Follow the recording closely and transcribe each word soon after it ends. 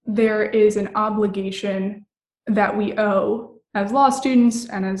there is an obligation that we owe as law students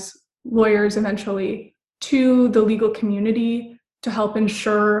and as lawyers eventually to the legal community to help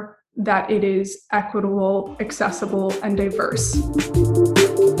ensure that it is equitable, accessible, and diverse.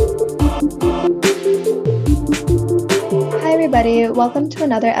 Hi, everybody. Welcome to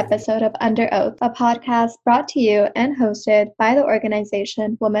another episode of Under Oath, a podcast brought to you and hosted by the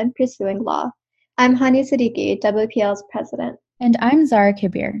organization Women Pursuing Law. I'm Hani Siddiqui, WPL's president. And I'm Zara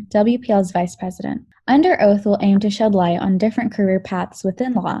Kabir, WPL's vice president. Under Oath will aim to shed light on different career paths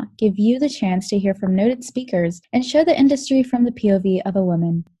within law, give you the chance to hear from noted speakers, and show the industry from the POV of a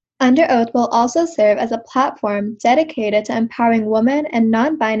woman. Under Oath will also serve as a platform dedicated to empowering women and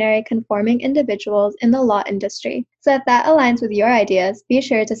non-binary conforming individuals in the law industry. So if that aligns with your ideas, be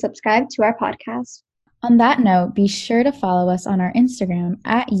sure to subscribe to our podcast. On that note, be sure to follow us on our Instagram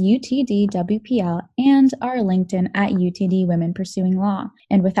at UTDWPL and our LinkedIn at UTD Women Pursuing Law.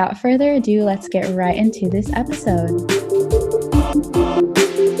 And without further ado, let's get right into this episode.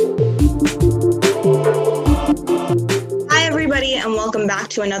 Hi, everybody, and welcome back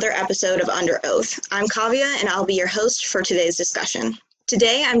to another episode of Under Oath. I'm Kavya, and I'll be your host for today's discussion.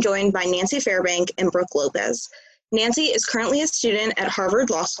 Today, I'm joined by Nancy Fairbank and Brooke Lopez. Nancy is currently a student at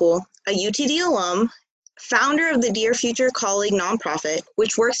Harvard Law School, a UTD alum, founder of the Dear Future Colleague nonprofit,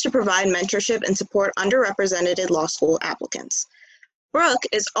 which works to provide mentorship and support underrepresented law school applicants. Brooke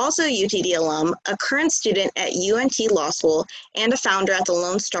is also a UTD alum, a current student at UNT Law School, and a founder at the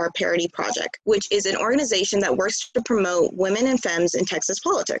Lone Star Parity Project, which is an organization that works to promote women and femmes in Texas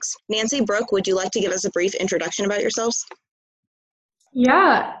politics. Nancy, Brooke, would you like to give us a brief introduction about yourselves?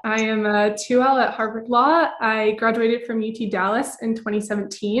 Yeah, I am a 2L at Harvard Law. I graduated from UT Dallas in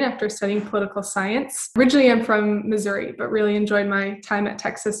 2017 after studying political science. Originally, I'm from Missouri, but really enjoyed my time at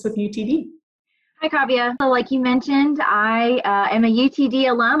Texas with UTD. Hi, Kavya. So like you mentioned, I am a UTD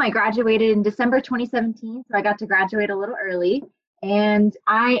alum. I graduated in December 2017, so I got to graduate a little early. And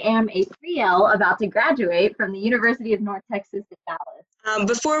I am a 3L about to graduate from the University of North Texas at Dallas.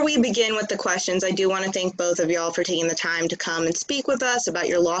 Before we begin with the questions, I do want to thank both of y'all for taking the time to come and speak with us about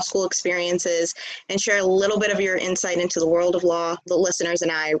your law school experiences and share a little bit of your insight into the world of law. The listeners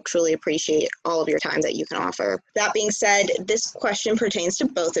and I truly appreciate all of your time that you can offer. That being said, this question pertains to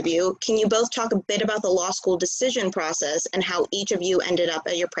both of you. Can you both talk a bit about the law school decision process and how each of you ended up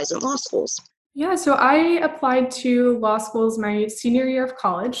at your present law schools? Yeah, so I applied to law schools my senior year of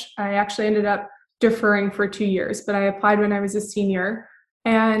college. I actually ended up deferring for 2 years, but I applied when I was a senior.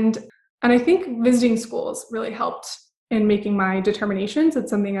 And I think visiting schools really helped in making my determinations.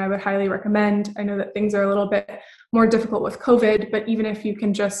 It's something I would highly recommend. I know that things are a little bit more difficult with COVID, but even if you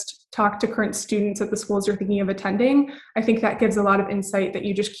can just talk to current students at the schools you're thinking of attending, I think that gives a lot of insight that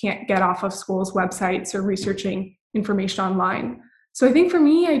you just can't get off of schools' websites or researching information online. So I think for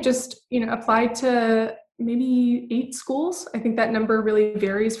me, I just, applied to maybe 8 schools. I think that number really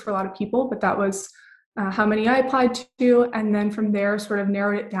varies for a lot of people, but that was how many I applied to. And then from there, sort of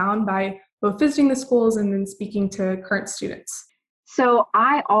narrowed it down by both visiting the schools and then speaking to current students. So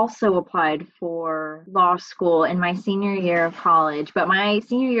I also applied for law school in my senior year of college, but my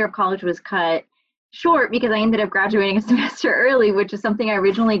senior year of college was cut short because I ended up graduating a semester early, which is something I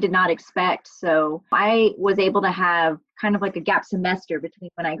originally did not expect. So I was able to have kind of like a gap semester between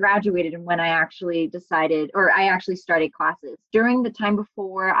when I graduated and when I actually started classes. During the time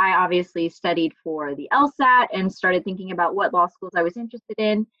before, I obviously studied for the LSAT and started thinking about what law schools I was interested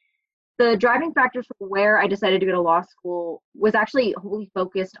in. The driving factors for where I decided to go to law school was actually wholly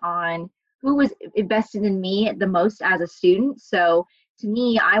focused on who was invested in me the most as a student. So to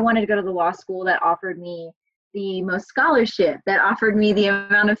me, I wanted to go to the law school that offered me the most scholarship, that offered me the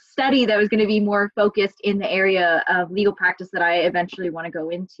amount of study that was going to be more focused in the area of legal practice that I eventually want to go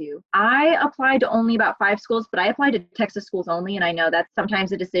into. I applied to only about 5 schools, but I applied to Texas schools only. And I know that's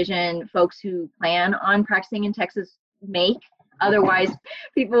sometimes a decision folks who plan on practicing in Texas make. Otherwise,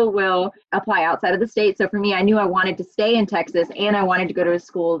 people will apply outside of the state. So for me, I knew I wanted to stay in Texas and I wanted to go to a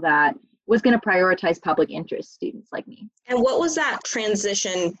school that was going to prioritize public interest students like me. And what was that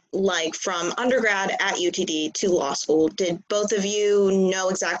transition like from undergrad at UTD to law school? Did both of you know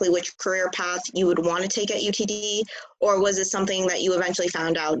exactly which career path you would want to take at UTD, or was it something that you eventually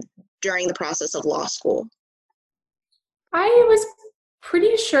found out during the process of law school? I was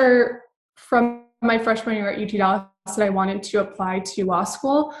pretty sure from my freshman year at UT Dallas that I wanted to apply to law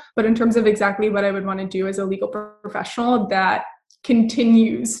school, but in terms of exactly what I would want to do as a legal professional, that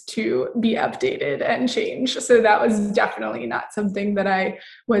continues to be updated and change. So that was definitely not something that I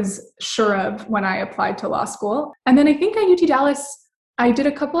was sure of when I applied to law school. And then I think at UT Dallas, I did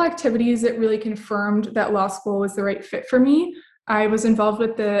a couple activities that really confirmed that law school was the right fit for me. I was involved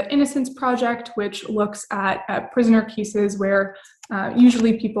with the Innocence Project, which looks at prisoner cases where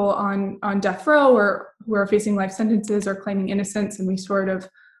usually people on death row or who are facing life sentences are claiming innocence, and we sort of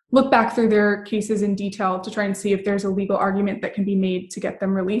look back through their cases in detail to try and see if there's a legal argument that can be made to get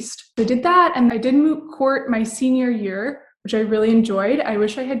them released. I did that, and I did moot court my senior year, which I really enjoyed. I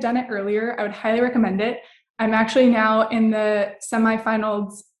wish I had done it earlier. I would highly recommend it. I'm actually now in the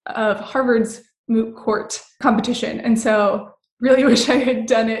semifinals of Harvard's moot court competition, and so really wish I had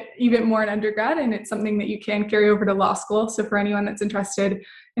done it even more in undergrad, and it's something that you can carry over to law school. So for anyone that's interested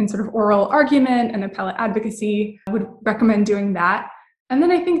in sort of oral argument and appellate advocacy, I would recommend doing that. And then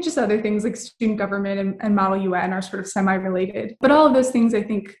I think just other things like student government and Model UN are sort of semi-related. But all of those things, I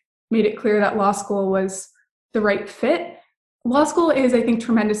think, made it clear that law school was the right fit. Law school is, I think,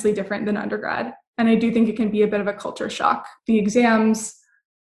 tremendously different than undergrad. And I do think it can be a bit of a culture shock. The exams,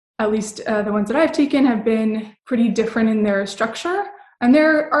 at least the ones that I've taken, have been pretty different in their structure. And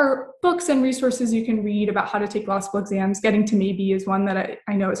there are books and resources you can read about how to take law school exams. Getting to Maybe is one that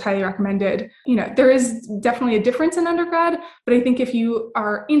I know is highly recommended. There is definitely a difference in undergrad, but I think if you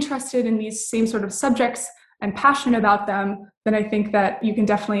are interested in these same sort of subjects and passionate about them, then I think that you can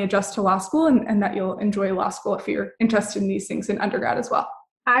definitely adjust to law school and that you'll enjoy law school if you're interested in these things in undergrad as well.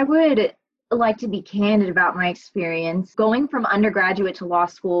 I would like to be candid about my experience. Going from undergraduate to law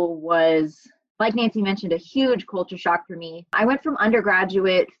school was, like Nancy mentioned, a huge culture shock for me. I went from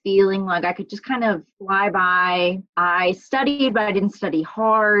undergraduate feeling like I could just kind of fly by. I studied, but I didn't study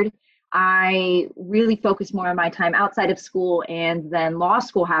hard. I really focused more on my time outside of school, and then law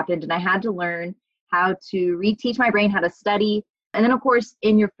school happened, and I had to learn how to reteach my brain how to study. And then, of course,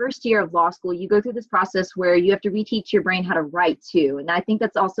 in your first year of law school, you go through this process where you have to reteach your brain how to write too. And I think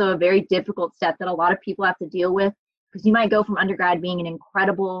that's also a very difficult step that a lot of people have to deal with, because you might go from undergrad being an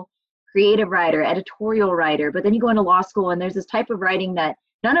incredible creative writer, editorial writer, but then you go into law school and there's this type of writing that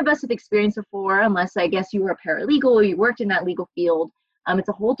none of us have experienced before, unless I guess you were a paralegal or you worked in that legal field. It's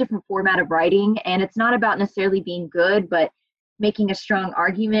a whole different format of writing, and it's not about necessarily being good, but making a strong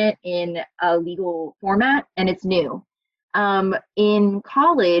argument in a legal format, and it's new. In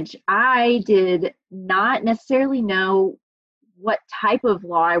college, I did not necessarily know what type of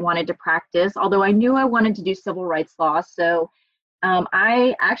law I wanted to practice, although I knew I wanted to do civil rights law. So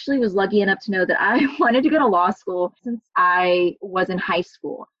I actually was lucky enough to know that I wanted to go to law school since I was in high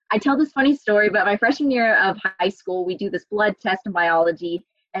school. I tell this funny story, but my freshman year of high school, we do this blood test in biology.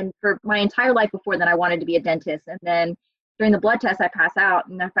 And for my entire life before then, I wanted to be a dentist. And then during the blood test, I pass out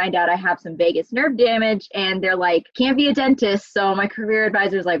and I find out I have some vagus nerve damage, and they're like, can't be a dentist. So my career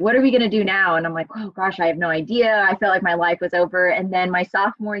advisor is like, what are we going to do now? And I'm like, oh gosh, I have no idea. I felt like my life was over. And then my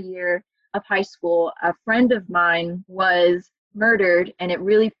sophomore year of high school, a friend of mine was murdered, and it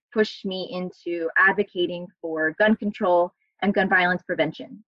really pushed me into advocating for gun control and gun violence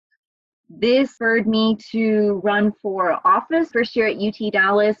prevention. This spurred me to run for office first year at UT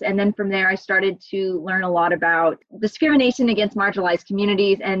Dallas, and then from there I started to learn a lot about discrimination against marginalized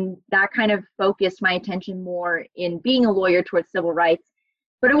communities, and that kind of focused my attention more in being a lawyer towards civil rights.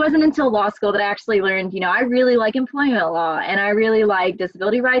 But it wasn't until law school that I actually learned, I really like employment law, and I really like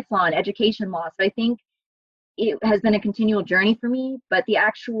disability rights law and education law. So I think it has been a continual journey for me, but the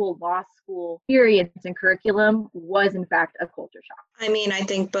actual law school experience and curriculum was in fact a culture shock. I mean, I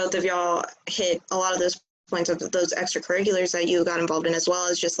think both of y'all hit a lot of those points of those extracurriculars that you got involved in, as well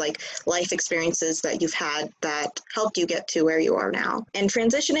as just like life experiences that you've had that helped you get to where you are now. And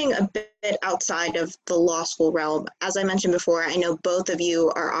transitioning a bit outside of the law school realm, as I mentioned before, I know both of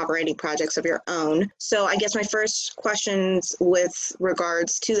you are operating projects of your own. So I guess my first questions with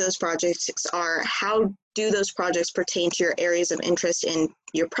regards to those projects are, how do those projects pertain to your areas of interest in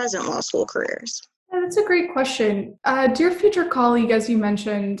your present law school careers? That's a great question. Dear Future Colleague, as you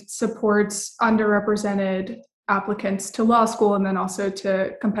mentioned, supports underrepresented applicants to law school and then also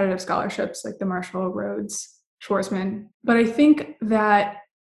to competitive scholarships like the Marshall, Rhodes, Schwarzman. But I think that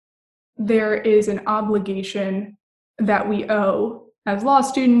there is an obligation that we owe as law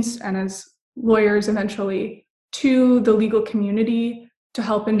students and as lawyers eventually to the legal community to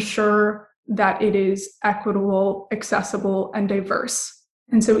help ensure that it is equitable, accessible, and diverse.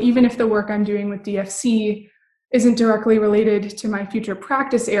 And so even if the work I'm doing with DFC isn't directly related to my future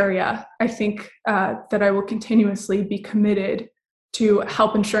practice area, I think that I will continuously be committed to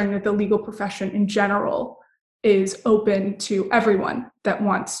help ensuring that the legal profession in general is open to everyone that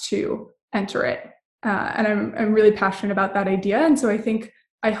wants to enter it. And I'm really passionate about that idea. And so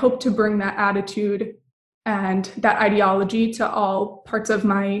I hope to bring that attitude and that ideology to all parts of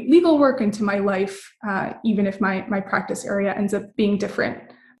my legal work and to my life, even if my practice area ends up being different.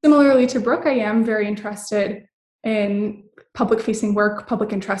 Similarly to Brooke, I am very interested in public facing work,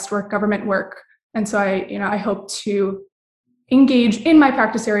 public interest work, government work. And so I hope to engage in my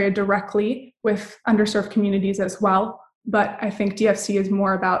practice area directly with underserved communities as well. But I think DFC is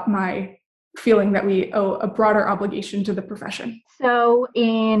more about my feeling that we owe a broader obligation to the profession. So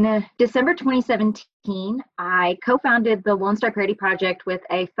in December 2017, I co-founded the Lone Star Parity Project with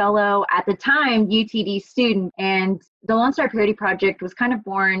a fellow, at the time, UTD student. And the Lone Star Parity Project was kind of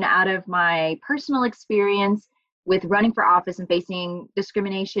born out of my personal experience with running for office and facing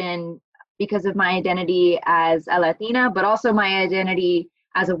discrimination because of my identity as a Latina, but also my identity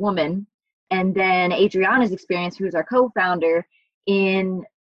as a woman. And then Adriana's experience, who's our co-founder, in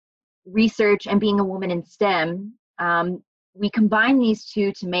research and being a woman in STEM. We combine these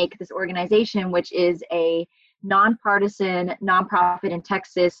two to make this organization, which is a nonpartisan nonprofit in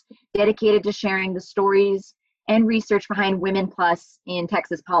Texas dedicated to sharing the stories and research behind Women Plus in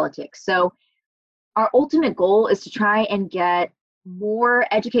Texas politics. So our ultimate goal is to try and get more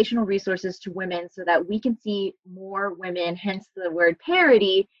educational resources to women so that we can see more women, hence the word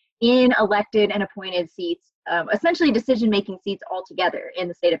parity, in elected and appointed seats, essentially decision-making seats altogether in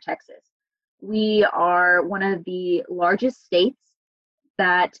the state of Texas. We are one of the largest states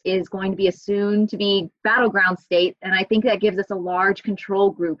that is going to be a soon-to-be battleground state, and I think that gives us a large control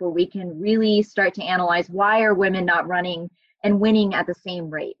group where we can really start to analyze, why are women not running and winning at the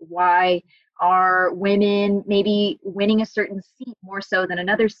same rate? Why are women maybe winning a certain seat more so than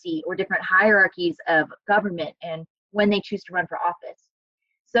another seat, or different hierarchies of government and when they choose to run for office?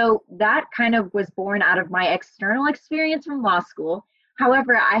 So that kind of was born out of my external experience from law school.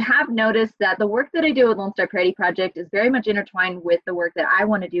 However, I have noticed that the work that I do with Lone Star Parity Project is very much intertwined with the work that I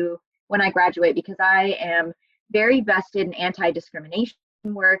want to do when I graduate, because I am very vested in anti-discrimination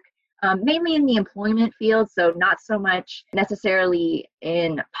work, mainly in the employment field, so not so much necessarily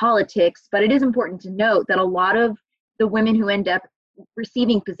in politics, but it is important to note that a lot of the women who end up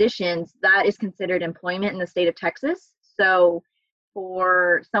receiving positions, that is considered employment in the state of Texas. So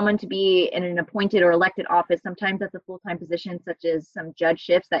for someone to be in an appointed or elected office, sometimes that's a full-time position, such as some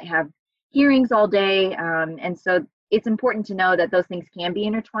judgeships that have hearings all day. And so it's important to know that those things can be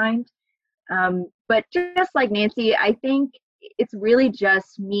intertwined. But just like Nancy, I think it's really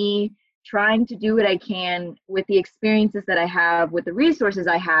just me trying to do what I can with the experiences that I have, with the resources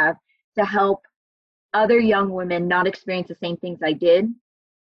I have, to help other young women not experience the same things I did.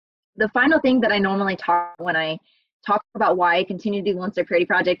 The final thing that I normally talk when I talk about why I continue to do Lone Star Parity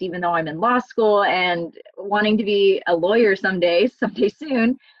Project, even though I'm in law school and wanting to be a lawyer someday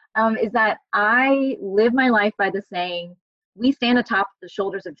soon, is that I live my life by the saying, we stand atop the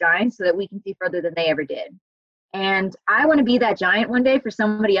shoulders of giants so that we can see further than they ever did. And I want to be that giant one day for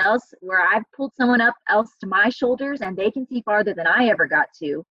somebody else, where I've pulled someone else to my shoulders and they can see farther than I ever got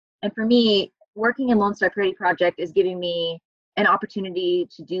to. And for me, working in Lone Star Parity Project is giving me an opportunity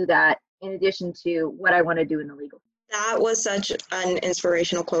to do that, in addition to what I want to do in the legal. That was such an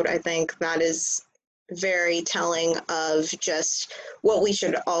inspirational quote. I think that is very telling of just what we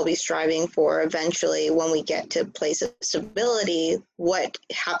should all be striving for eventually when we get to a place of stability, what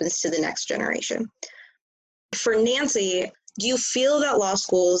happens to the next generation. For Nancy, do you feel that law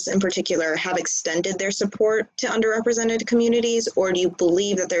schools in particular have extended their support to underrepresented communities, or do you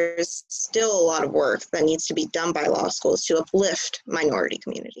believe that there's still a lot of work that needs to be done by law schools to uplift minority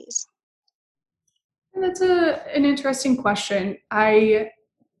communities? That's an interesting question. I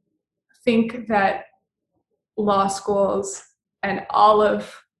think that law schools and all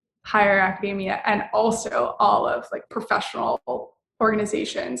of higher academia, and also all of professional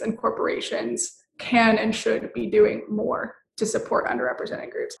organizations and corporations, can and should be doing more to support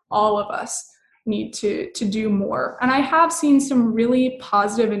underrepresented groups. All of us need to do more. And I have seen some really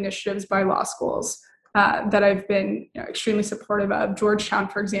positive initiatives by law schools that I've been extremely supportive of. Georgetown,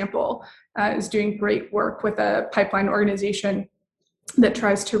 for example, is doing great work with a pipeline organization that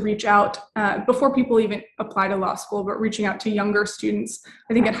tries to reach out before people even apply to law school, but reaching out to younger students,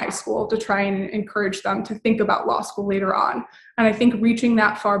 I think in high school, to try and encourage them to think about law school later on. And I think reaching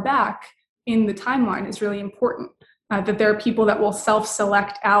that far back in the timeline is really important, that there are people that will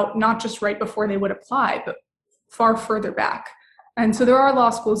self-select out, not just right before they would apply, but far further back. And so there are law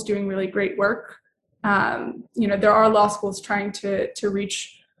schools doing really great work. There are law schools trying to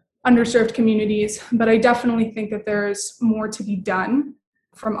reach underserved communities, but I definitely think that there's more to be done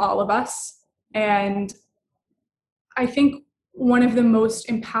from all of us. And I think one of the most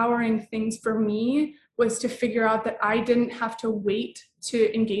empowering things for me was to figure out that I didn't have to wait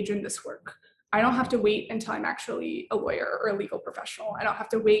to engage in this work. I don't have to wait until I'm actually a lawyer or a legal professional. I don't have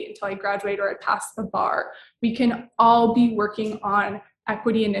to wait until I graduate or I pass the bar. We can all be working on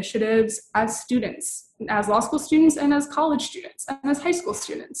equity initiatives as students, as law school students and as college students and as high school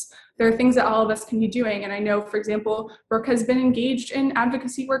students. There are things that all of us can be doing. And I know, for example, Brooke has been engaged in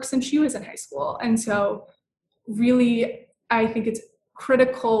advocacy work since she was in high school. And so really, I think it's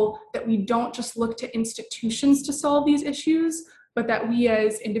critical that we don't just look to institutions to solve these issues, but that we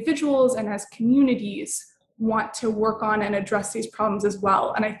as individuals and as communities want to work on and address these problems as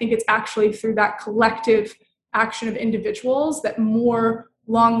well. And I think it's actually through that collective action of individuals that more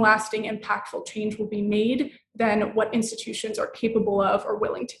long-lasting, impactful change will be made than what institutions are capable of or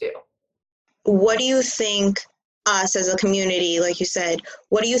willing to do. What do you think us as a community, like you said,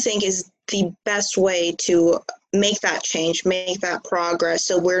 what do you think is the best way to make that change, make that progress,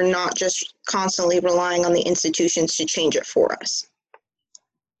 so we're not just constantly relying on the institutions to change it for us?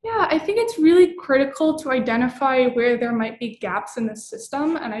 Yeah, I think it's really critical to identify where there might be gaps in the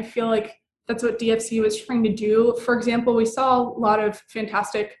system. And I feel like that's what DFC was trying to do. For example, we saw a lot of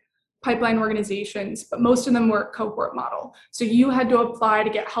fantastic pipeline organizations, but most of them were cohort model. So you had to apply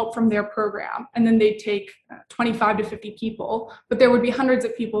to get help from their program, and then they'd take 25 to 50 people, but there would be hundreds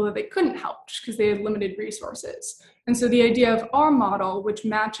of people that they couldn't help just because they had limited resources. And so the idea of our model, which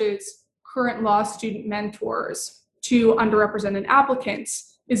matches current law student mentors to underrepresented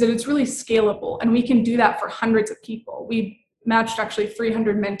applicants, is that it's really scalable, and we can do that for hundreds of people. We matched actually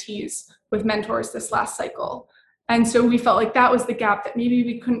 300 mentees with mentors this last cycle. And so we felt like that was the gap, that maybe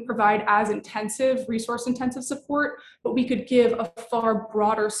we couldn't provide as intensive, resource-intensive support, but we could give a far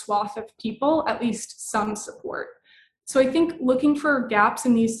broader swath of people at least some support. So I think looking for gaps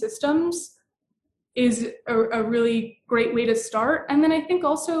in these systems is a really great way to start. And then I think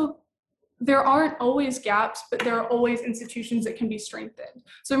also there aren't always gaps, but there are always institutions that can be strengthened.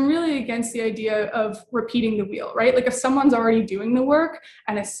 So I'm really against the idea of repeating the wheel, right? Like if someone's already doing the work,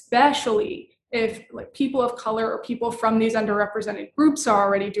 and especially if like people of color or people from these underrepresented groups are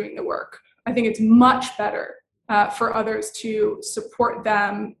already doing the work, I think it's much better for others to support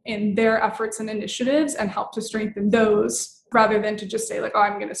them in their efforts and initiatives and help to strengthen those, rather than to just say like, oh,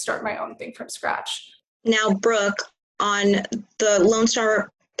 I'm going to start my own thing from scratch. Now, Brooke, on the Lone Star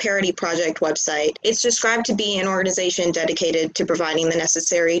Parity Project website, it's described to be an organization dedicated to providing the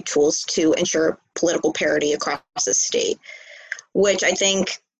necessary tools to ensure political parity across the state, which I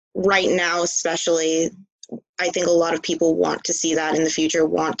think right now, especially, I think a lot of people want to see that in the future,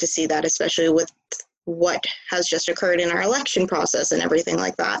 want to see that, especially with what has just occurred in our election process and everything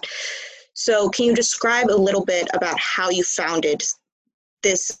like that. So can you describe a little bit about how you founded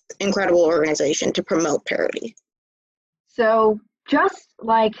this incredible organization to promote parity? So just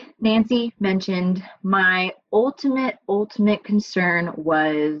like Nancy mentioned, my ultimate concern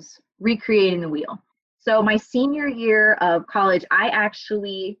was recreating the wheel. So my senior year of college, I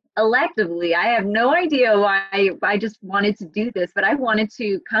actually electively, I have no idea why I just wanted to do this, but I wanted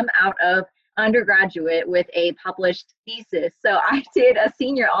to come out of undergraduate with a published thesis. So I did a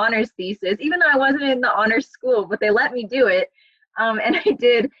senior honors thesis, even though I wasn't in the honors school, but they let me do it. And I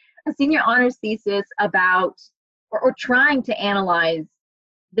did a senior honors thesis about, or trying to analyze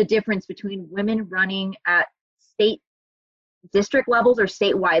the difference between women running at state district levels or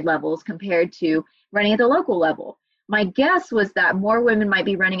statewide levels compared to running at the local level. My guess was that more women might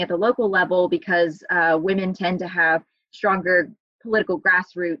be running at the local level because women tend to have stronger political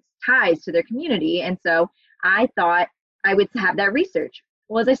grassroots ties to their community. And so I thought I would have that research.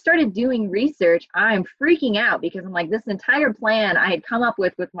 Well, as I started doing research, I'm freaking out because I'm like, this entire plan I had come up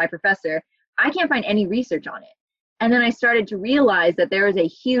with my professor, I can't find any research on it. And then I started to realize that there is a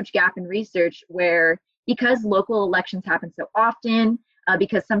huge gap in research where, because local elections happen so often,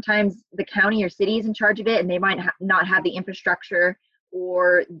 because sometimes the county or city is in charge of it and they might not have the infrastructure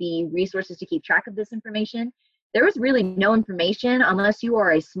or the resources to keep track of this information, there is really no information unless you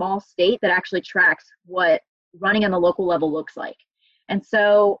are a small state that actually tracks what running on the local level looks like. And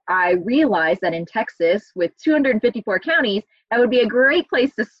so I realized that in Texas, with 254 counties, that would be a great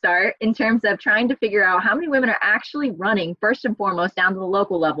place to start in terms of trying to figure out how many women are actually running, first and foremost, down to the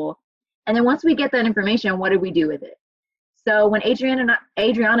local level. And then once we get that information, what do we do with it? So when Adriana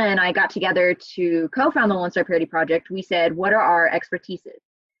and I got together to co-found the Lone Star Parity Project, we said, what are our expertises?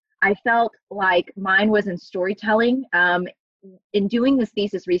 I felt like mine was in storytelling. In doing this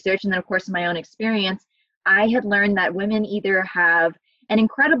thesis research, and then of course in my own experience, I had learned that women either have an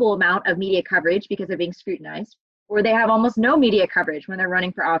incredible amount of media coverage because they're being scrutinized, or they have almost no media coverage when they're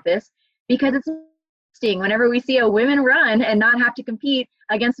running for office because it's interesting whenever we see a woman run and not have to compete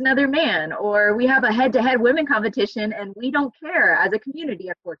against another man, or we have a head-to-head women competition and we don't care as a community,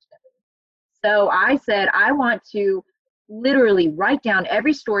 unfortunately. So I said, I want to literally write down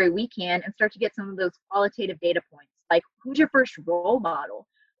every story we can and start to get some of those qualitative data points Like, who's your first role model?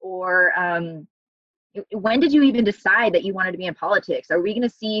 Or when did you even decide that you wanted to be in politics? Are we going to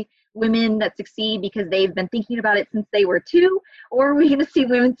see women that succeed because they've been thinking about it since they were 2? Or are we going to see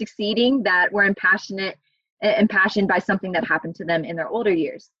women succeeding that were impassioned by something that happened to them in their older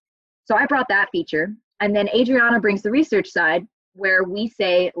years? So I brought that feature. And then Adriana brings the research side, where we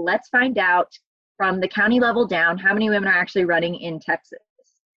say, let's find out from the county level down how many women are actually running in Texas.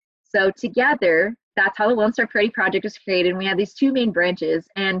 So together, that's how the Lone Star Parity Project was created. And we have these 2 main branches.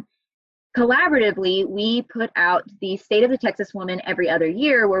 And collaboratively, we put out the State of the Texas Woman every other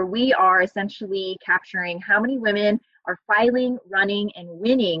year, where we are essentially capturing how many women are filing, running, and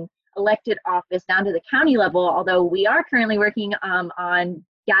winning elected office down to the county level, although we are currently working on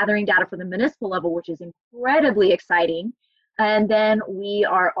gathering data for the municipal level, which is incredibly exciting. And then we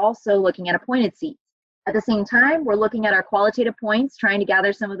are also looking at appointed seats. At the same time, we're looking at our qualitative points, trying to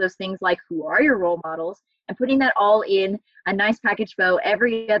gather some of those things like who are your role models, and putting that all in a nice package bow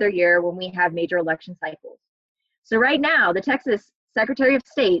every other year when we have major election cycles. So right now, the Texas Secretary of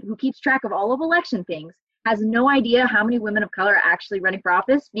State, who keeps track of all of election things, has no idea how many women of color are actually running for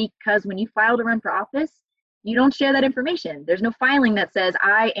office, because when you file to run for office, you don't share that information. There's no filing that says,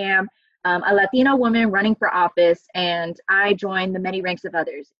 I am a Latina woman running for office and I join the many ranks of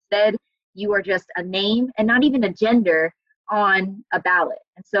others. Instead, you are just a name and not even a gender on a ballot.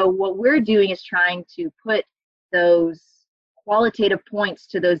 And so what we're doing is trying to put those qualitative points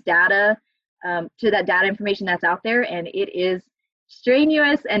to those data, to that data information that's out there. And it is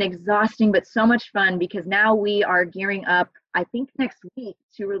strenuous and exhausting, but so much fun, because now we are gearing up, I think next week,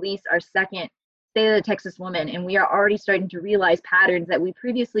 to release our second State of the Texas Woman. And we are already starting to realize patterns that we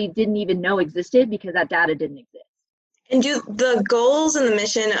previously didn't even know existed because that data didn't exist. And do the goals and the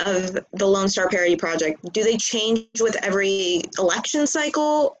mission of the Lone Star Parity Project, do they change with every election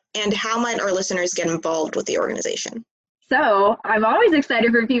cycle? And how might our listeners get involved with the organization? So I'm always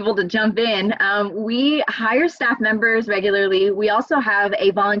excited for people to jump in. We hire staff members regularly. We also have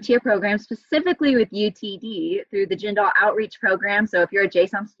a volunteer program specifically with UTD through the Jindal Outreach Program. So if you're a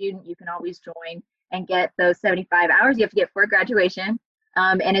JSOM student, you can always join and get those 75 hours you have to get for graduation.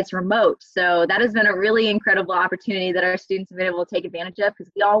 And it's remote. So that has been a really incredible opportunity that our students have been able to take advantage of, because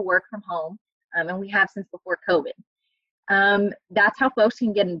we all work from home, and we have since before COVID. That's how folks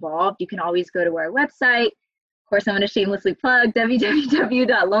can get involved. You can always go to our website. Of course, I'm going to shamelessly plug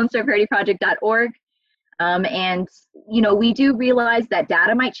www.lonestarparityproject.org. And, we do realize that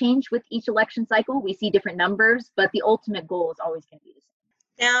data might change with each election cycle. We see different numbers, but the ultimate goal is always going to be the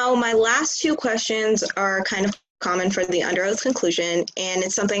same. Now, my last 2 questions are kind of common for the Under Oath conclusion, and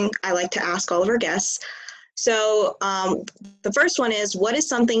it's something I like to ask all of our guests. So the first one is, what is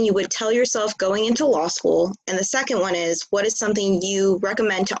something you would tell yourself going into law school? And the second one is, what is something you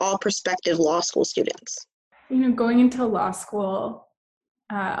recommend to all prospective law school students? Going into law school,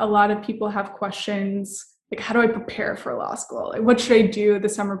 a lot of people have questions like, how do I prepare for law school? Like, what should I do the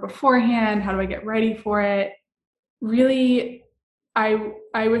summer beforehand? How do I get ready for it? Really, I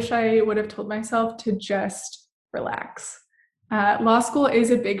wish I would have told myself to just relax. Law school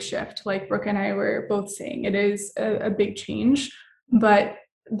is a big shift, like Brooke and I were both saying. It is a big change, but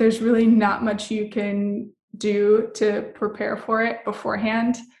there's really not much you can do to prepare for it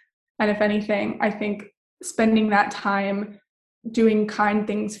beforehand. And if anything, I think spending that time doing kind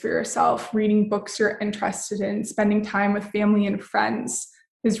things for yourself, reading books you're interested in, spending time with family and friends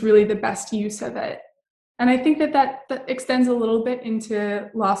is really the best use of it. And I think that extends a little bit into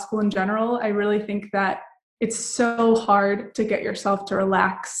law school in general. I really think that it's so hard to get yourself to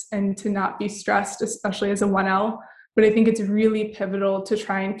relax and to not be stressed, especially as a 1L. But I think it's really pivotal to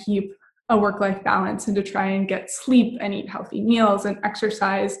try and keep a work-life balance and to try and get sleep and eat healthy meals and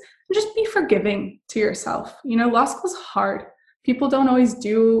exercise and just be forgiving to yourself. Law school's hard. People don't always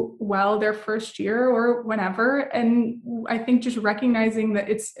do well their first year or whenever. And I think just recognizing that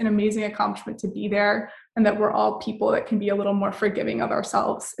it's an amazing accomplishment to be there and that we're all people that can be a little more forgiving of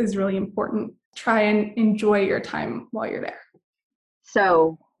ourselves is really important. Try and enjoy your time while you're there.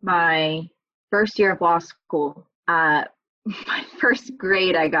 So my first year of law school, my first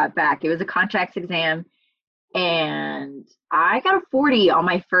grade I got back, it was a contracts exam, and I got a 40 on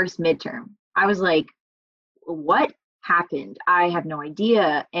my first midterm. I was like, what happened? I have no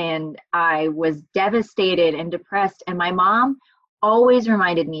idea. And I was devastated and depressed. And my mom always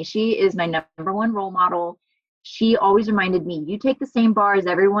reminded me, she is my number one role model. She always reminded me, you take the same bar as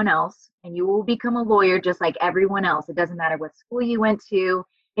everyone else and you will become a lawyer just like everyone else. It doesn't matter what school you went to.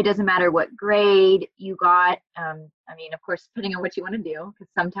 It doesn't matter what grade you got. Of course, depending on what you want to do,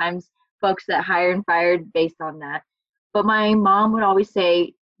 because sometimes folks that hire and fired based on that. But my mom would always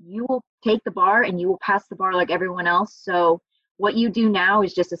say, you will take the bar and you will pass the bar like everyone else. So what you do now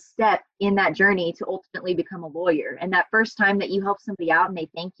is just a step in that journey to ultimately become a lawyer. And that first time that you help somebody out and they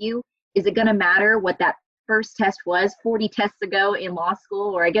thank you, is it going to matter what that first test was 40 tests ago in law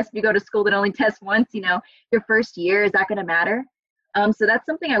school? Or I guess if you go to school that only tests once, your first year, is that going to matter? So that's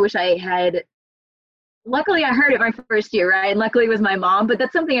something I wish I had. Luckily, I heard it my first year, right? And luckily it was my mom, but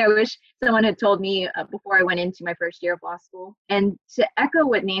that's something I wish someone had told me before I went into my first year of law school. And to echo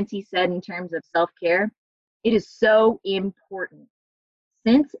what Nancy said in terms of self-care, it is so important.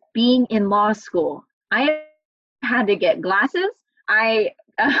 Since being in law school, I had to get glasses. I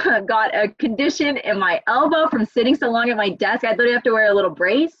got a condition in my elbow from sitting so long at my desk. I literally have to wear a little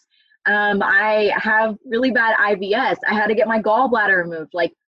brace. I have really bad IBS. I had to get my gallbladder removed.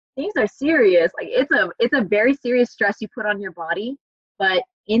 Like, things are serious. Like, it's a very serious stress you put on your body. But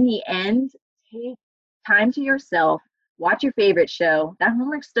in the end, take time to yourself. Watch your favorite show. That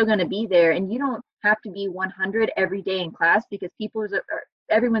homework's still going to be there, and you don't have to be 100 every day in class, because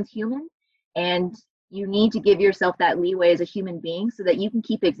everyone's human, and you need to give yourself that leeway as a human being so that you can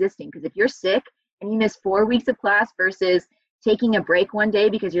keep existing. Because if you're sick and you miss 4 weeks of class versus taking a break one day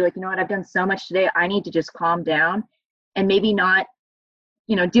because you're like, you know what, I've done so much today, I need to just calm down, and maybe not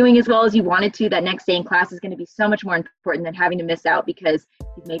doing as well as you wanted to that next day in class is going to be so much more important than having to miss out because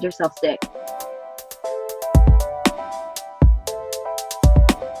you've made yourself sick.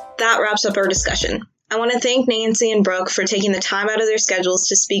 That wraps up our discussion. I want to thank Nancy and Brooke for taking the time out of their schedules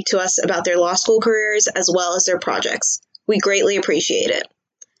to speak to us about their law school careers as well as their projects. We greatly appreciate it.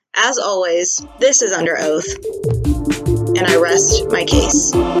 As always, this is Under Oath, and I rest my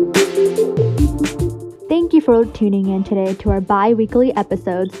case. Thank you for tuning in today to our bi-weekly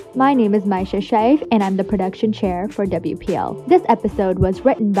episodes. My name is Maisha Shaif, and I'm the production chair for WPL. This episode was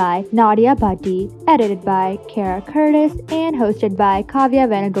written by Nadia Bhatti, edited by Kara Curtis, and hosted by Kavya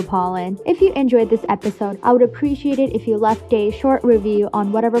Venugopalan. If you enjoyed this episode, I would appreciate it if you left a short review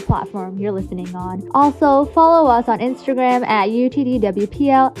on whatever platform you're listening on. Also, follow us on Instagram at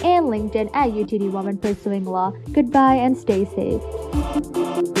UTDWPL and LinkedIn at UTD Women Pursuing Law. Goodbye and stay safe.